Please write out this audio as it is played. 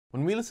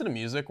When we listen to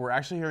music, we're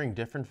actually hearing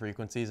different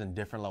frequencies and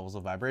different levels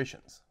of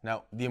vibrations.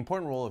 Now, the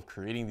important role of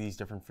creating these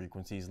different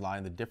frequencies lie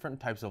in the different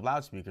types of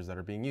loudspeakers that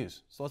are being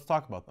used. So let's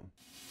talk about them.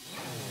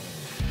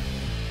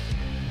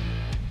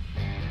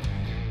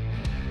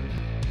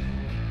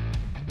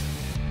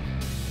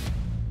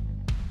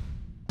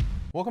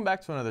 Welcome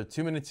back to another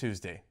 2-Minute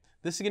Tuesday.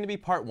 This is going to be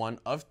part 1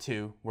 of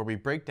 2, where we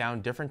break down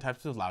different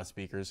types of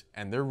loudspeakers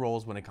and their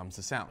roles when it comes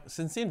to sound.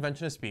 Since the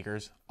invention of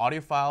speakers,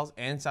 audiophiles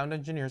and sound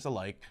engineers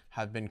alike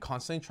have been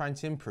constantly trying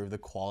to improve the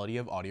quality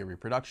of audio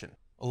reproduction.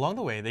 Along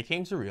the way, they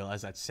came to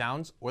realize that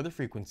sounds or the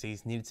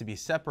frequencies needed to be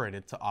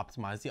separated to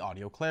optimize the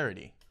audio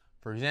clarity.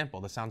 For example,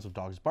 the sounds of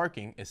dogs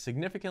barking is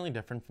significantly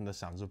different from the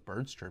sounds of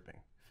birds chirping.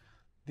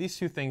 These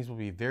two things will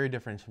be very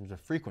different in terms of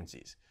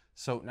frequencies.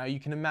 So now you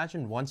can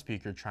imagine one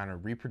speaker trying to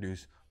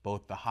reproduce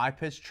both the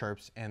high-pitched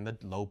chirps and the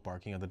low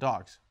barking of the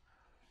dogs.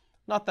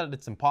 Not that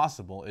it's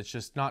impossible, it's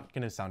just not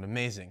going to sound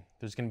amazing.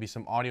 There's going to be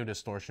some audio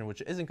distortion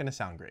which isn't going to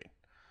sound great.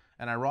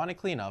 And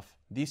ironically enough,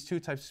 these two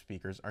types of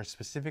speakers are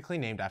specifically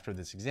named after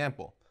this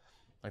example.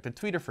 Like the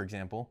tweeter, for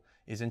example,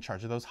 is in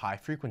charge of those high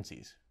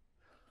frequencies.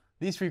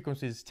 These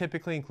frequencies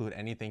typically include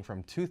anything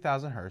from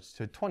 2,000 Hz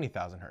to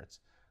 20,000 Hz.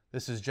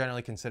 This is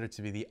generally considered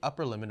to be the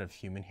upper limit of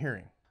human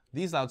hearing.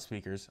 These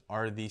loudspeakers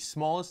are the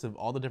smallest of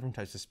all the different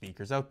types of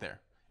speakers out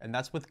there, and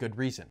that's with good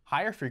reason.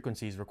 Higher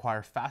frequencies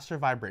require faster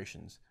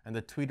vibrations, and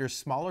the tweeter's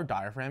smaller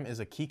diaphragm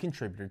is a key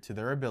contributor to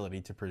their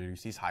ability to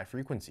produce these high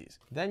frequencies.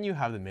 Then you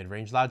have the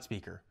mid-range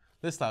loudspeaker.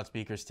 This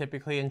loudspeaker is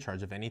typically in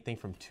charge of anything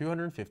from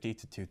 250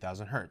 to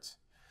 2000 Hz.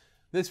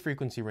 This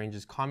frequency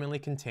range commonly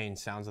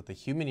contains sounds that the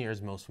human ear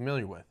is most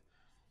familiar with.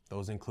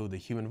 Those include the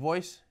human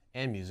voice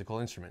and musical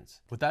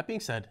instruments. With that being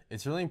said,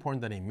 it's really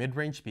important that a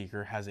mid-range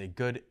speaker has a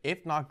good,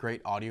 if not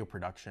great, audio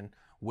production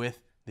with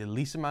the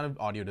least amount of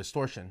audio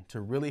distortion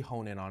to really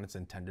hone in on its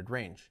intended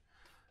range.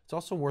 It's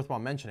also worthwhile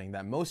mentioning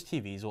that most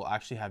TVs will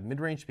actually have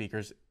mid-range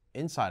speakers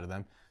inside of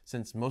them,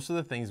 since most of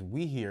the things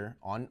we hear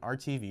on our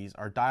TVs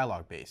are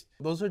dialogue based.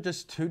 Those are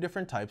just two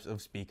different types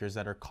of speakers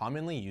that are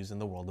commonly used in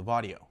the world of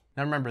audio.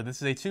 Now remember,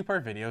 this is a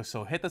 2-part video,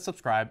 so hit the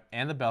subscribe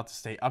and the bell to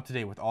stay up to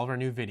date with all of our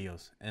new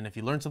videos. And if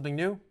you learned something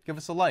new, give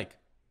us a like.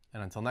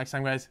 And until next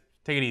time guys,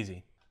 take it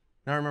easy.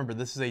 Now remember,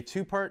 this is a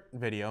 2-part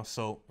video,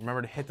 so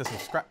remember to hit the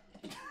subscribe.